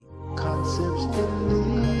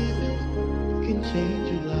believe it can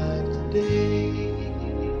change your life today.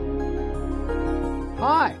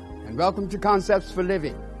 Hi, and welcome to Concepts for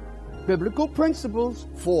Living, biblical principles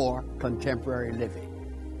for contemporary living.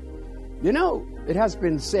 You know, it has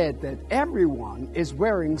been said that everyone is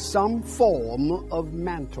wearing some form of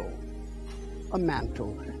mantle. A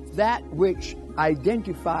mantle, that which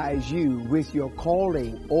identifies you with your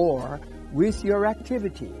calling or with your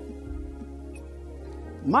activity.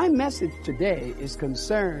 My message today is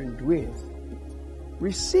concerned with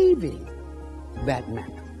receiving that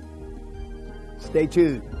mantle. Stay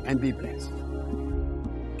tuned and be blessed.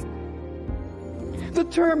 The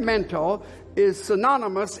term mantle is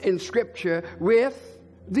synonymous in Scripture with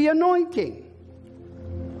the anointing.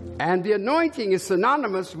 And the anointing is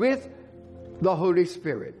synonymous with the Holy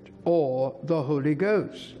Spirit or the Holy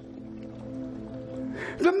Ghost.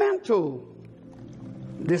 The mantle,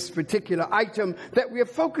 this particular item that we are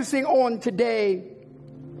focusing on today,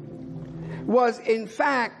 was in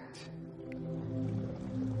fact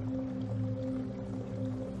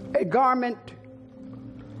a garment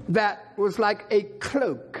that was like a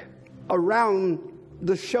cloak around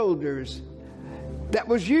the shoulders that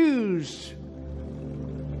was used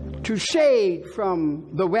to shade from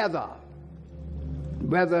the weather,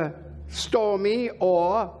 whether stormy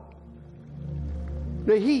or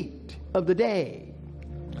the heat of the day.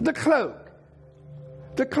 The cloak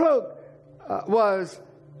was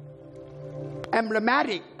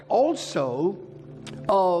emblematic also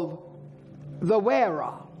of the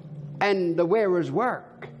wearer and the wearer's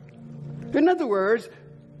work. In other words,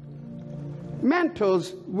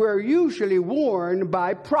 mantles were usually worn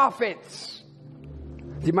by prophets.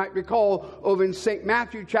 You might recall over in St.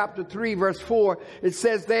 Matthew chapter 3 verse 4, it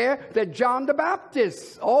says there that John the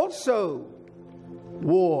Baptist also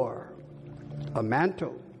wore a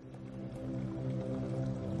mantle.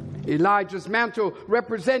 Elijah's mantle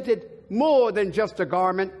represented more than just a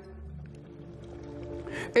garment.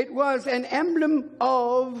 It was an emblem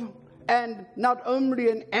of, and not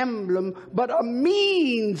only an emblem, but a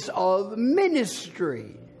means of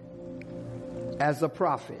ministry as a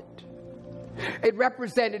prophet. It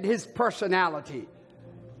represented his personality.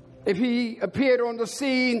 If he appeared on the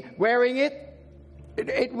scene wearing it,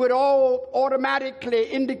 it would all automatically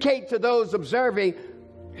indicate to those observing,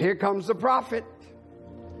 here comes the prophet.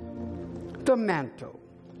 The mantle.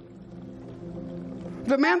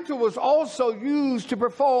 The mantle was also used to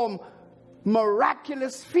perform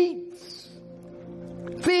miraculous feats,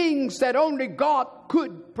 things that only God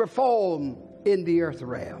could perform in the earth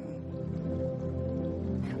realm.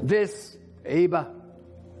 This Aba,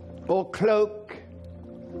 or cloak,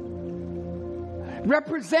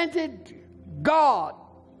 represented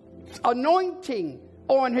God's anointing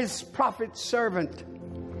on his prophet servant,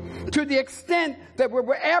 to the extent that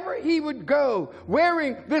wherever he would go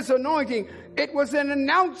wearing this anointing, it was an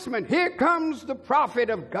announcement. Here comes the prophet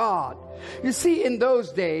of God. You see, in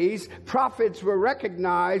those days, prophets were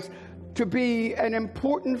recognized to be an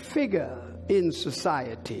important figure in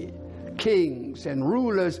society. Kings and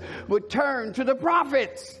rulers would turn to the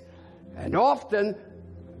prophets. And often,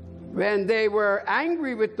 when they were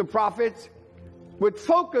angry with the prophets, would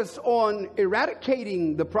focus on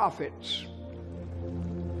eradicating the prophets.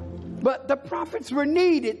 But the prophets were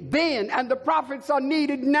needed then, and the prophets are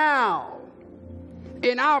needed now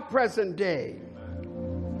in our present day.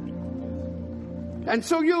 And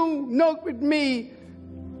so you note with me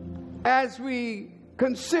as we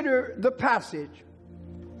consider the passage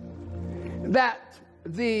that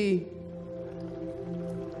the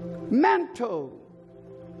mantle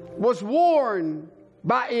was worn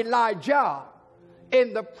by Elijah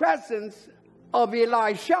in the presence of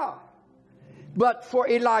Elisha. But for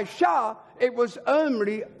Elisha, it was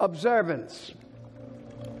only observance.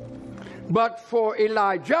 But for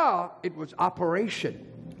Elijah, it was operation.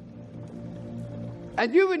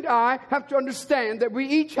 And you and I have to understand that we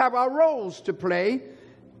each have our roles to play.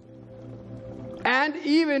 And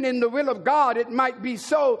even in the will of God, it might be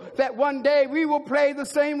so that one day we will play the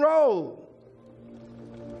same role.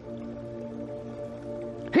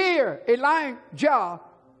 Here, Elijah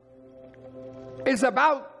is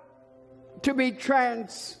about to be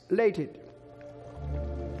translated.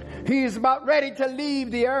 He is about ready to leave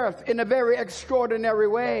the earth in a very extraordinary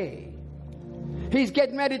way. He's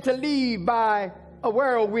getting ready to leave by a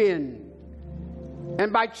whirlwind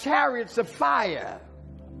and by chariots of fire.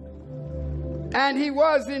 And he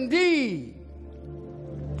was indeed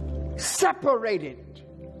separated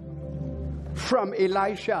from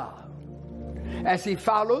Elisha. As he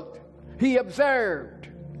followed, he observed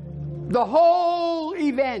the whole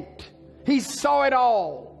event. He saw it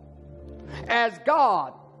all as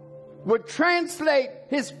God would translate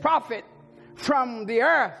his prophet from the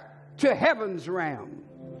earth to heaven's realm.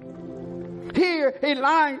 Here,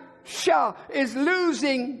 Elisha is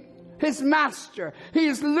losing his master.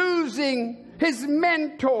 He's losing his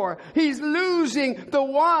mentor. He's losing the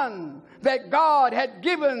one that God had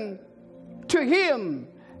given to him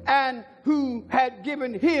and who had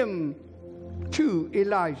given him to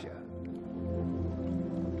Elijah.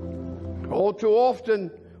 All too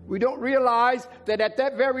often, we don't realize that at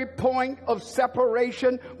that very point of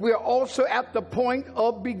separation, we're also at the point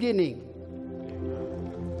of beginning.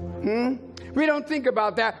 We don't think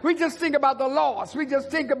about that. We just think about the loss. We just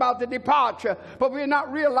think about the departure. But we're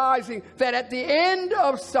not realizing that at the end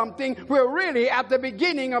of something, we're really at the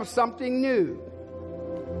beginning of something new.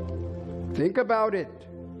 Think about it.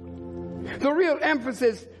 The real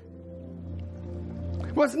emphasis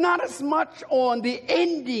was not as much on the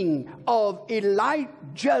ending of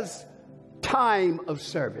Elijah's time of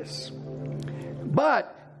service,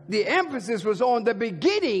 but the emphasis was on the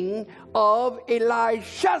beginning of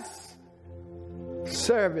Elisha's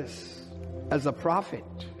service as a prophet.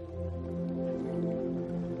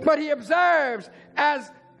 But he observes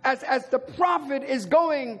as the prophet is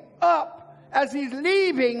going up, as he's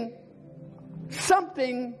leaving,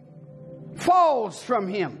 something falls from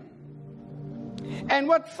him. And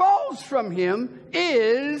what falls from him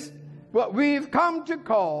is what we've come to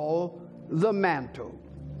call the mantle.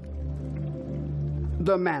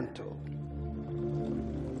 The mantle.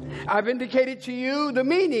 I've indicated to you the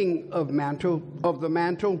meaning of the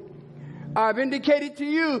mantle. I've indicated to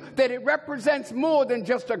you that it represents more than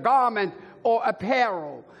just a garment or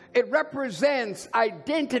apparel. It represents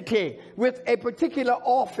identity with a particular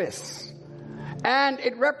office. And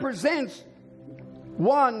it represents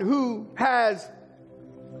one who has,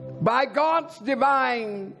 by God's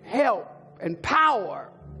divine help and power,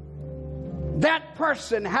 that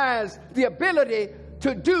person has the ability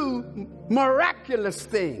to do miraculous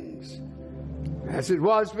things. As it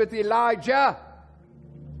was with Elijah,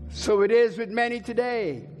 so it is with many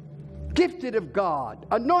today. Gifted of God,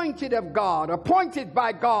 anointed of God, appointed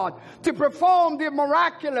by God to perform the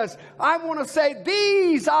miraculous. I want to say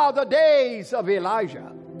these are the days of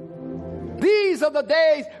Elijah. These are the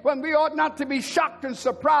days when we ought not to be shocked and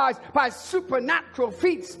surprised by supernatural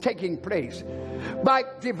feats taking place, by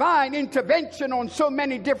divine intervention on so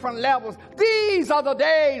many different levels. These are the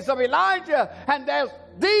days of Elijah, and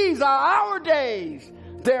these are our days.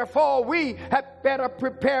 Therefore, we had better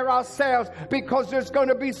prepare ourselves, because there's going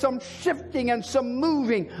to be some shifting and some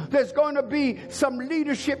moving. There's going to be some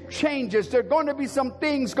leadership changes. There's going to be some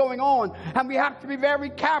things going on, and we have to be very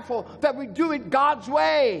careful that we do it God's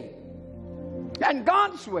way. And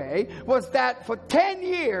God's way was that for 10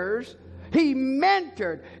 years, he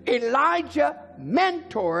mentored. Elijah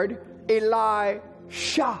mentored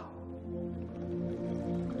Elisha.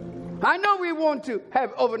 I know we want to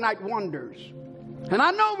have overnight wonders. And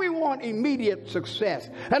I know we want immediate success.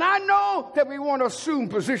 And I know that we want to assume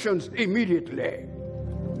positions immediately.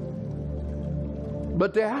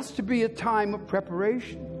 But there has to be a time of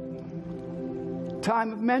preparation,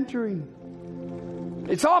 time of mentoring.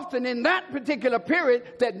 It's often in that particular period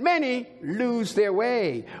that many lose their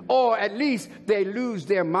way, or at least they lose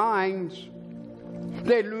their minds.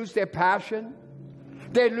 They lose their passion.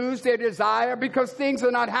 They lose their desire because things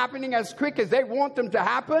are not happening as quick as they want them to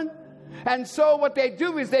happen. And so what they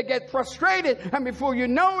do is they get frustrated, and before you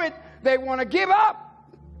know it, they want to give up.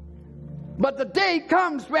 But the day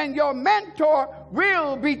comes when your mentor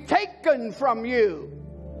will be taken from you.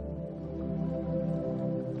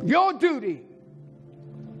 Your duty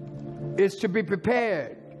is to be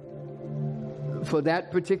prepared for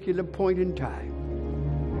that particular point in time.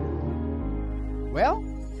 Well,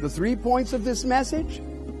 the 3 points of this message.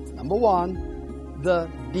 Number 1, the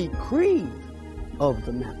decree of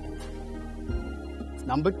the mantle.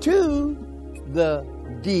 Number 2, the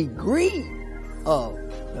degree of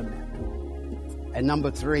the mantle. And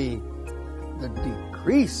number 3, the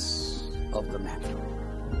decrease of the mantle.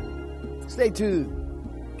 Stay tuned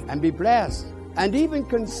and be blessed, and even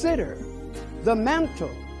consider the mantle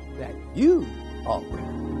that you are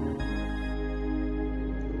wearing.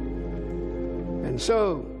 And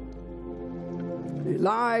so,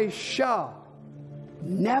 Elisha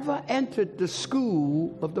never entered the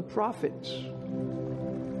school of the prophets.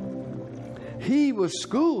 He was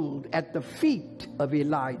schooled at the feet of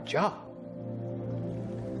Elijah.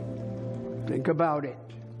 Think about it.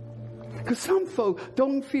 Because some folk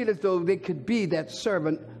don't feel as though they could be that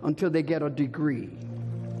servant until they get a degree.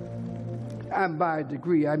 And by a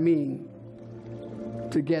degree, I mean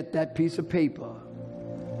to get that piece of paper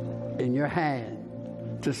in your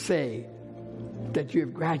hand to say, that you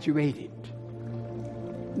have graduated.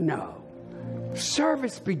 No.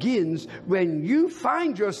 Service begins when you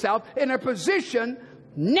find yourself in a position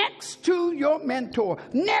next to your mentor,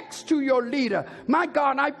 next to your leader. My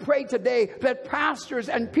God, I pray today that pastors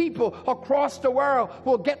and people across the world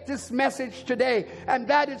will get this message today, and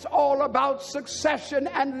that it's all about succession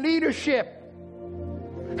and leadership.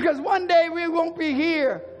 Because one day we won't be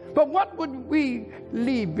here, but what would we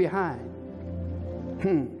leave behind?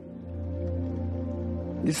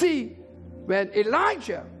 You see, when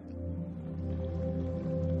Elijah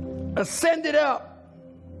ascended up,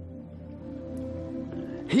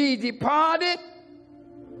 he departed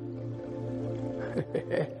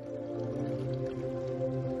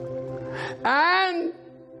and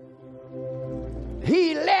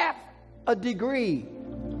he left a degree.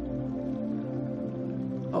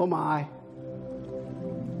 Oh my.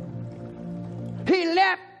 He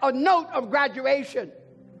left a note of graduation.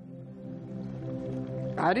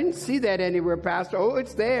 I didn't see that anywhere, Pastor. Oh,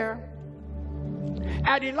 it's there.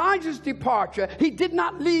 At Elijah's departure, he did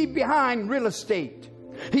not leave behind real estate.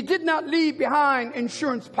 He did not leave behind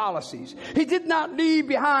insurance policies. He did not leave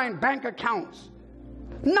behind bank accounts.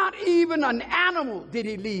 Not even an animal did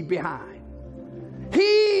he leave behind.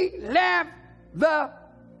 He left the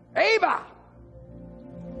Aba.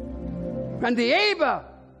 And the Aba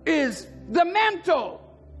is the mantle.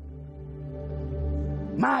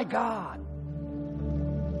 My God.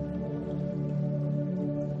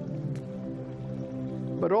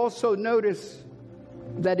 But also notice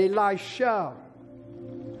that Elisha,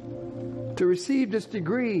 to receive this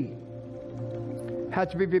degree,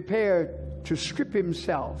 had to be prepared to strip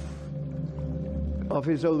himself of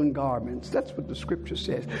his own garments. That's what the scripture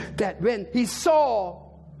says. That when he saw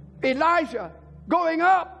Elijah going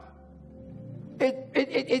up,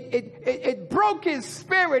 it broke his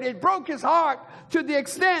spirit, it broke his heart to the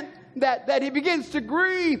extent that he begins to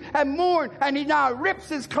grieve and mourn, and he now rips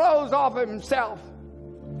his clothes off of himself.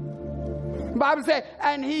 The Bible says,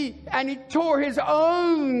 and he tore his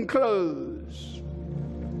own clothes.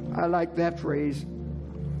 I like that phrase.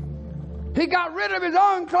 He got rid of his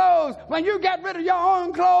own clothes. When you get rid of your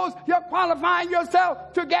own clothes, you're qualifying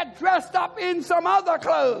yourself to get dressed up in some other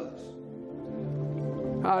clothes.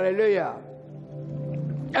 Hallelujah.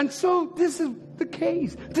 And so this is the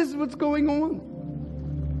case. This is what's going on.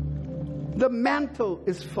 The mantle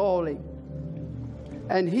is falling,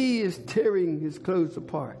 and he is tearing his clothes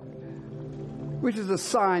apart, which is a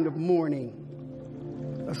sign of mourning,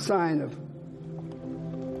 a sign of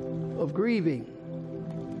grieving.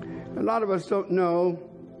 A lot of us don't know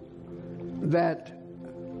that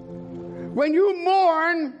when you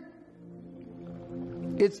mourn,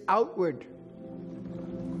 it's outward.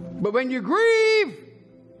 But when you grieve,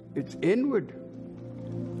 it's inward.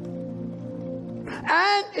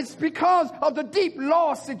 And it's because of the deep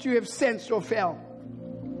loss that you have sensed or felt.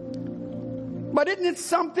 But isn't it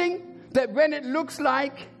something that when it looks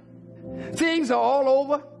like things are all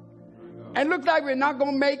over, and looks like we're not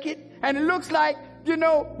going to make it, and it looks like,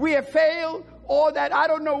 we have failed, or that I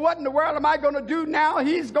don't know what in the world am I going to do now?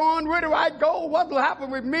 He's gone. Where do I go? What will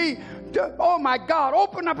happen with me? Oh my God,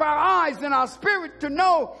 open up our eyes and our spirit to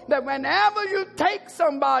know that whenever you take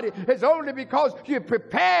somebody, it's only because you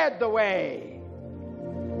prepared the way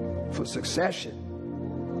for succession.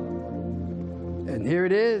 And here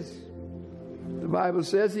it is. The Bible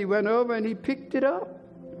says he went over and he picked it up.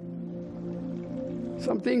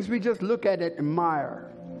 Some things we just look at and admire.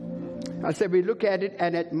 I said we look at it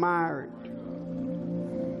and admire it.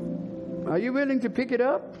 Are you willing to pick it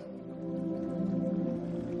up?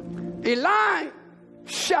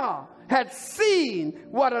 Elisha had seen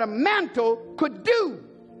what a mantle could do.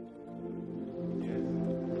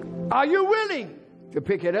 Are you willing to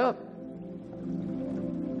pick it up?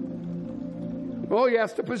 Oh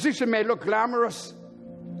yes, the position may look glamorous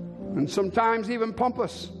and sometimes even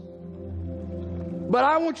pompous. But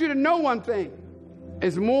I want you to know one thing.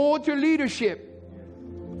 It's more to leadership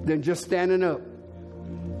than just standing up.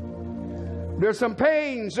 There's some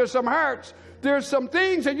pains, there's some hurts, there's some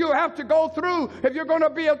things that you have to go through. If you're going to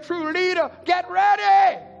be a true leader, get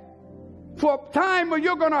ready for a time where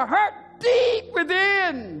you're going to hurt deep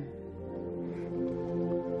within.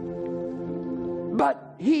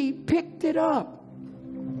 But he picked it up.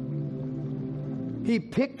 He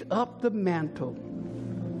picked up the mantle.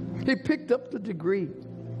 He picked up the degree.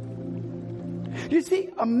 You see,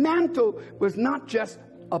 a mantle was not just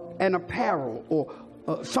an apparel or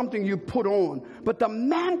something you put on, but the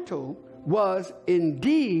mantle was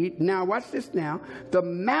indeed, now watch this now, the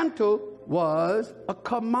mantle was a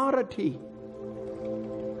commodity.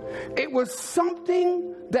 It was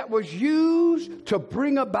something that was used to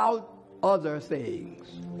bring about other things.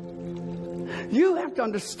 You have to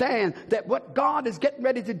understand that what God is getting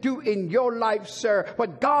ready to do in your life, sir,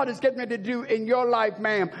 what God is getting ready to do in your life,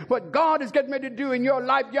 ma'am, what God is getting ready to do in your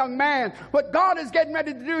life, young man, what God is getting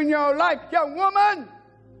ready to do in your life, young woman,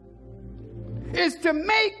 is to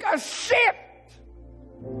make a shift.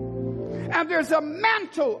 And there's a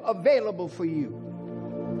mantle available for you.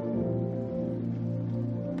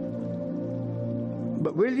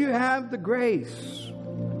 But will you have the grace,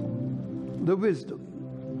 the wisdom?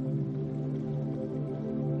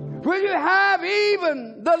 Will you have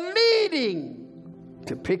even the leading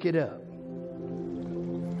to pick it up?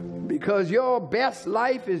 Because your best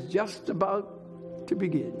life is just about to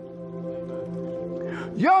begin.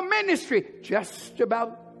 Your ministry just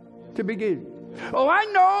about to begin. Oh, I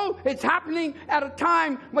know it's happening at a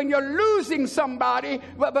time when you're losing somebody,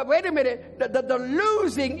 but wait a minute, the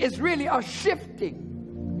losing is really a shifting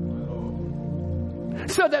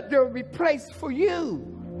so that there will be place for you.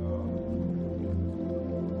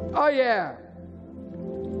 Oh, yeah.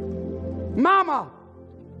 Mama,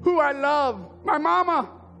 who I love. My mama's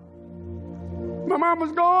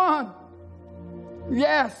gone.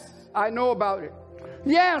 Yes, I know about it.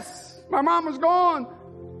 Yes, my mama's gone.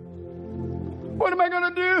 What am I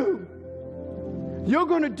going to do? You're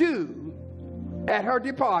going to do at her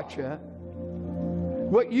departure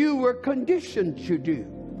what you were conditioned to do.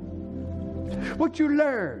 What you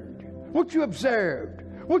learned, what you observed,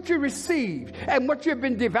 what you received, and what you've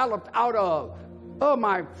been developed out of. Oh,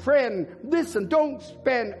 my friend, listen, don't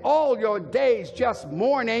spend all your days just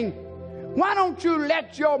mourning. Why don't you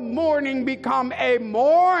let your mourning become a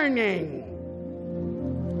morning?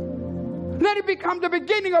 Let it become the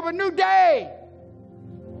beginning of a new day.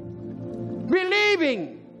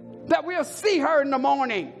 Believing that we'll see her in the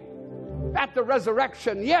morning at the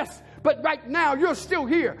resurrection. Yes, but right now you're still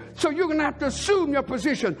here. So you're going to have to assume your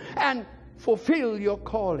position and fulfill your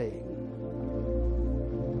calling.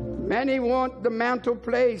 Many want the mantle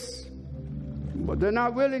place, but they're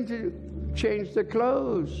not willing to change their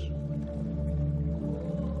clothes.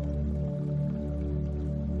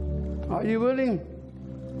 Are you willing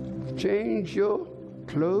to change your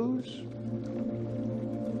clothes?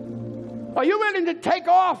 Are you willing to take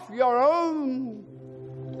off your own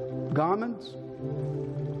garments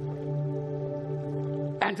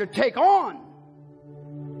and to take on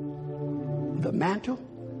the mantle?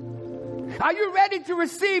 Are you ready to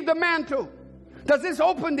receive the mantle? Does this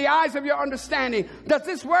open the eyes of your understanding? Does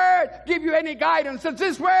this word give you any guidance? Does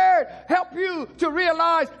this word help you to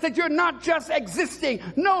realize that you're not just existing?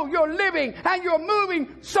 No, you're living and you're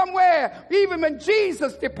moving somewhere. Even when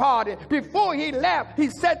Jesus departed, before he left, he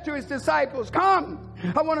said to his disciples, "Come,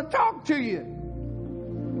 I want to talk to you."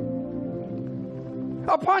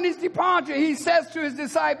 Upon his departure, he says to his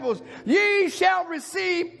disciples, "Ye shall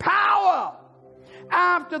receive power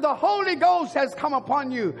after the Holy Ghost has come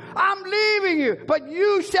upon you." I'm leaving you, but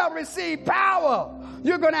you shall receive power.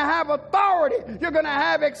 You're going to have authority. You're going to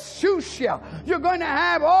have exousia. You're going to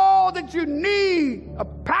have all that you need, a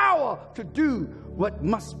power to do what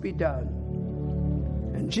must be done.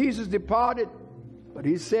 And Jesus departed, but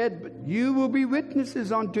he said, "But you will be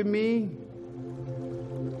witnesses unto me."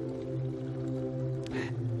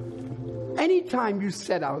 Anytime you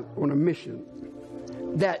set out on a mission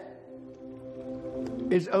that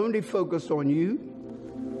is only focused on you,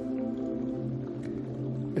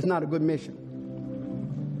 it's not a good mission.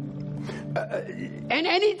 And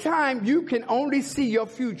anytime you can only see your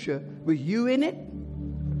future with you in it,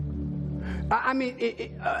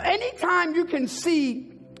 anytime you can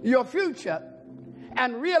see your future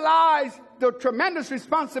and realize the tremendous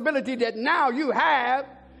responsibility that now you have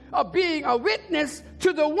of being a witness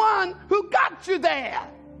to the one who got you there.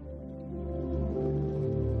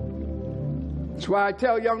 That's why I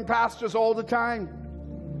tell young pastors all the time,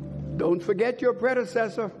 don't forget your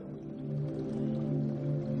predecessor.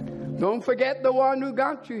 Don't forget the one who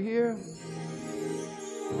got you here.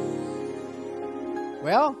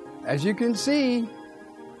 Well, as you can see,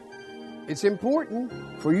 it's important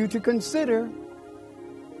for you to consider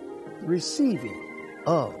receiving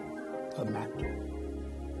of the mantle.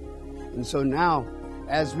 And so now,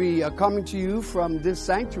 as we are coming to you from this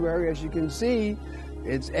sanctuary, as you can see,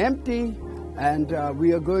 it's empty, and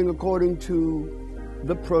we are going according to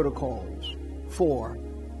the protocols for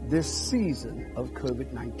this season of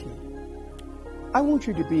COVID-19. I want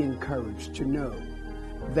you to be encouraged to know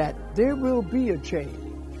that there will be a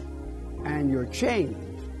change, and your change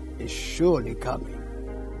is surely coming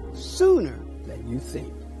sooner than you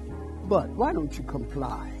think. But why don't you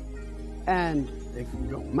comply? And if you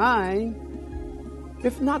don't mind,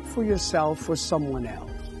 if not for yourself, for someone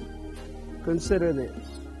else, consider this.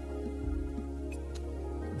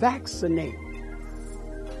 vaccinate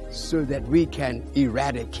so that we can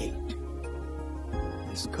eradicate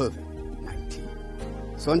this COVID-19.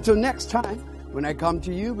 So until next time, when I come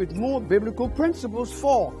to you with more biblical principles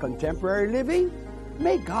for contemporary living,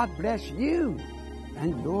 may God bless you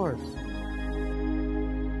and yours.